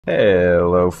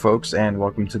Hello folks, and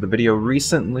welcome to the video.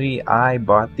 Recently I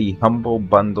bought the Humble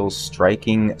Bundle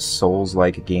Striking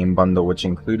Souls-like game bundle, which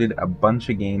included a bunch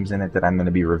of games in it that I'm going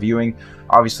to be reviewing.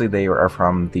 Obviously they are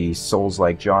from the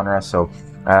Souls-like genre, so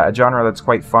a genre that's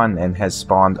quite fun and has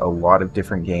spawned a lot of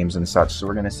different games and such, so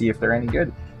we're going to see if they're any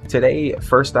good. Today,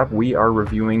 first up, we are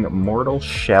reviewing Mortal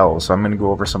Shell, so I'm going to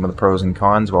go over some of the pros and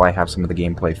cons while I have some of the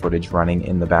gameplay footage running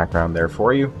in the background there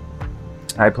for you.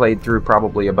 I played through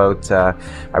probably about, I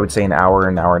would say an hour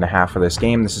and a half of this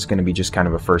game. This is going to be just kind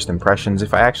of a first impressions.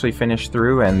 If I actually finish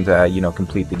through and,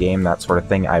 complete the game, that sort of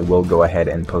thing, I will go ahead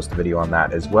and post a video on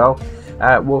that as well.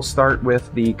 We'll start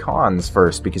with the cons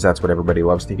first, because that's what everybody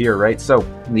loves to hear, right? So,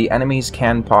 the enemies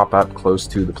can pop up close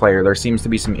to the player. There seems to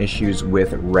be some issues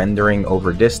with rendering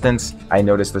over distance. I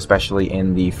noticed especially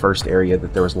in the first area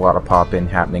that there was a lot of pop-in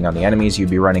happening on the enemies. You'd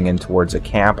be running in towards a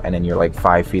camp, and then you're like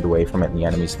 5 feet away from it, and the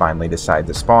enemies finally decide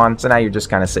to spawn. So now you're just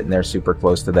kind of sitting there super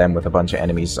close to them with a bunch of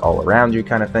enemies all around you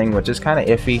kind of thing, which is kind of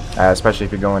iffy, especially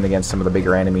if you're going against some of the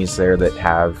bigger enemies there that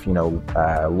have,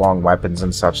 long weapons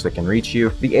and such that can reach you.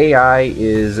 The AI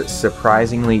is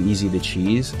surprisingly easy to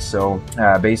cheese, so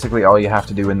basically all you have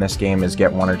to do in this game is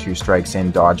get 1 or 2 strikes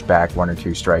in, dodge back, 1 or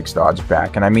 2 strikes, dodge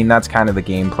back. And I mean, that's kind of the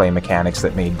gameplay mechanics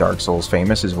that made Dark Souls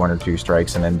famous, is 1 or 2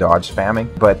 strikes and then dodge spamming,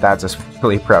 but that's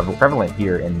especially prevalent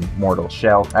here in Mortal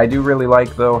Shell. I do really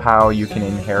like, though, how you can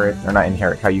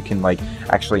how you can like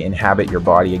actually inhabit your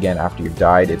body again after you've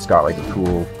died. It's got like a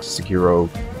cool Sekiro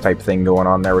type thing going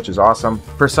on there, which is awesome.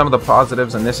 For some of the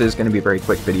positives, and this is going to be a very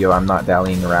quick video, I'm not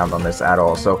dallying around on this at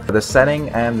all. So the setting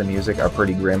and the music are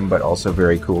pretty grim, but also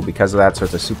very cool because of that. So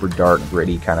it's a super dark,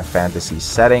 gritty kind of fantasy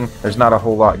setting. There's not a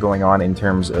whole lot going on in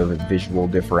terms of visual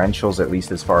differentials, at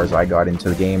least as far as I got into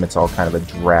the game. It's all kind of a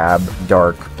drab,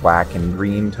 dark, black and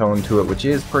green tone to it, which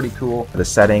is pretty cool. The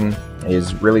setting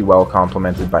is really well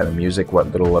complemented by the music, what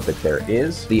little of it there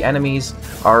is. The enemies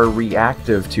are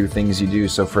reactive to things you do.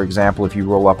 So for example, if you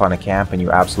roll up on a camp and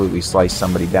you absolutely slice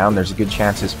somebody down, there's a good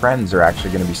chance his friends are actually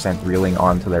going to be sent reeling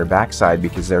onto their backside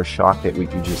because they're shocked at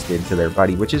what you just did to their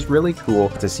buddy, which is really cool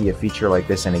to see a feature like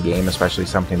this in a game, especially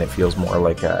something that feels more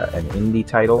like an indie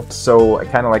title. So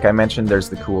kind of like I mentioned, there's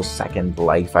the cool second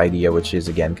life idea, which is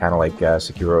again kind of like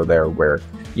Sekiro there, where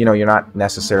you're not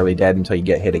necessarily dead until you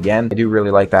get hit again. I do really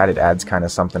like that. It adds kind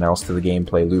of something else to the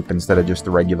gameplay loop instead of just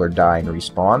the regular die and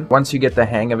respawn. Once you get the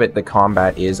hang of it, the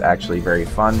combat is actually very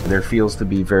fun. There feels to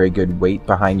be very good weight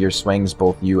behind your swings,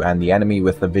 both you and the enemy,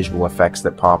 with the visual effects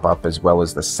that pop up as well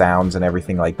as the sounds and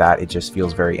everything like that. It just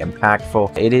feels very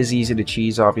impactful. It is easy to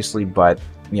cheese, obviously, but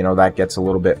that gets a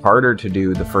little bit harder to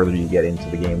do the further you get into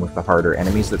the game with the harder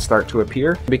enemies that start to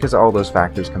appear. Because of all those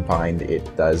factors combined,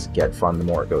 it does get fun the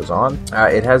more it goes on.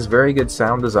 It has very good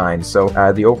sound design, so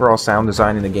the overall sound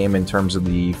design in the game in terms of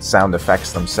the sound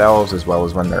effects themselves, as well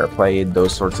as when they're played,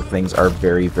 those sorts of things are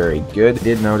very, very good. I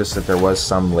did notice that there was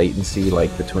some latency,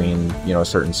 like between,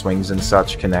 certain swings and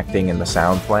such connecting and the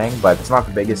sound playing, but it's not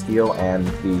the biggest deal, and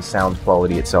the sound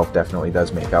quality itself definitely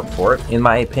does make up for it. In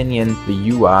my opinion, the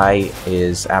UI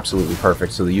is absolutely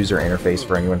perfect. So the user interface,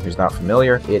 for anyone who's not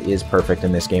familiar, it is perfect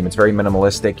in this game. It's very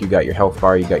minimalistic. You got your health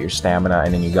bar, you got your stamina,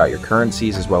 and then you got your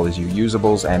currencies as well as your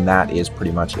usables, and that is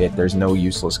pretty much it. There's no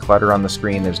useless clutter on the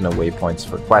screen. There's no waypoints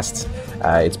for quests.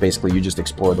 It's basically you just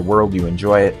explore the world, you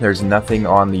enjoy it. There's nothing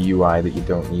on the UI that you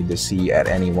don't need to see at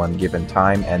any one given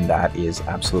time, and that is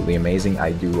absolutely amazing.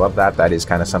 I do love that. That is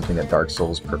kind of something that Dark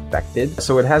Souls perfected.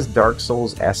 So it has Dark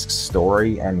Souls-esque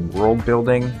story and world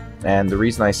building. And the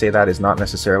reason I say that is not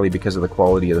necessarily because of the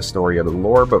quality of the story or the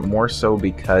lore, but more so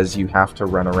because you have to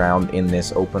run around in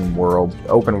this open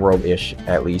world-ish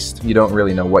at least. You don't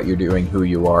really know what you're doing, who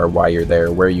you are, why you're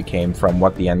there, where you came from,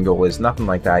 what the end goal is, nothing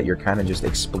like that. You're kind of just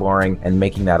exploring and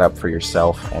making that up for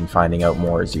yourself and finding out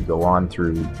more as you go on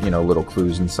through, little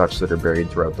clues and such that are buried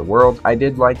throughout the world. I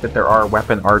did like that there are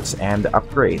weapon arts and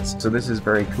upgrades. So this is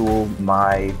very cool.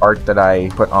 My art that I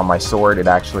put on my sword, it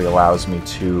actually allows me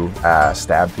to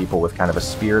stab people with kind of a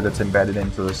spear that's embedded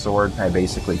into the sword. I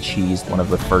basically cheesed one of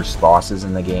the first bosses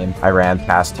in the game. I ran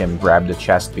past him, grabbed a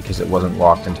chest because it wasn't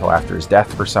locked until after his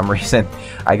death for some reason.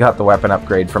 I got the weapon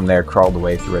upgrade from there, crawled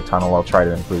away through a tunnel. I'll try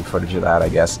to include footage of that, I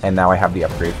guess. And now I have the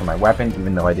upgrade for my weapon,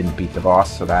 even though I didn't beat the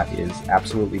boss, so that is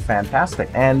absolutely fantastic.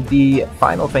 And the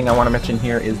final thing I want to mention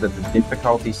here is that the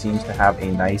difficulty seems to have a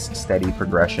nice, steady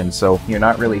progression. So you're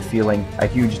not really feeling a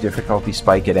huge difficulty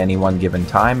spike at any one given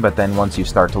time, but then once you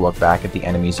start to look back at the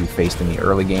enemies you faced in the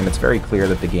early game, it's very clear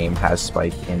that the game has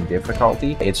spiked in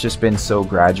difficulty. It's just been so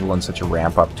gradual and such a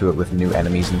ramp up to it with new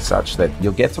enemies and such that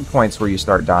you'll get to points where you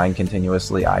start dying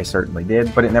continuously. I certainly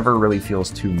did, but it never really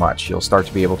feels too much. You'll start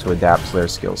to be able to adapt to their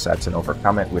skill sets and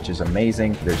overcome it, which is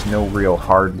amazing. There's no real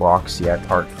hard locks yet,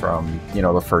 apart from, you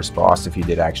know, the first boss if you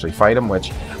did actually fight him,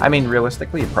 which, I mean,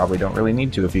 realistically, you probably don't really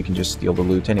need to if you can just steal the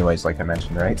loot anyways, like I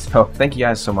mentioned, right? So thank you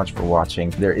guys so much for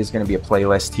watching. There is going to be a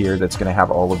playlist here that's going to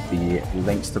have all of the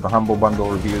links to the Humble Bundle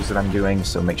reviews that I'm doing,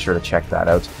 so make sure to check that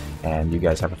out, and you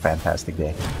guys have a fantastic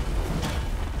day.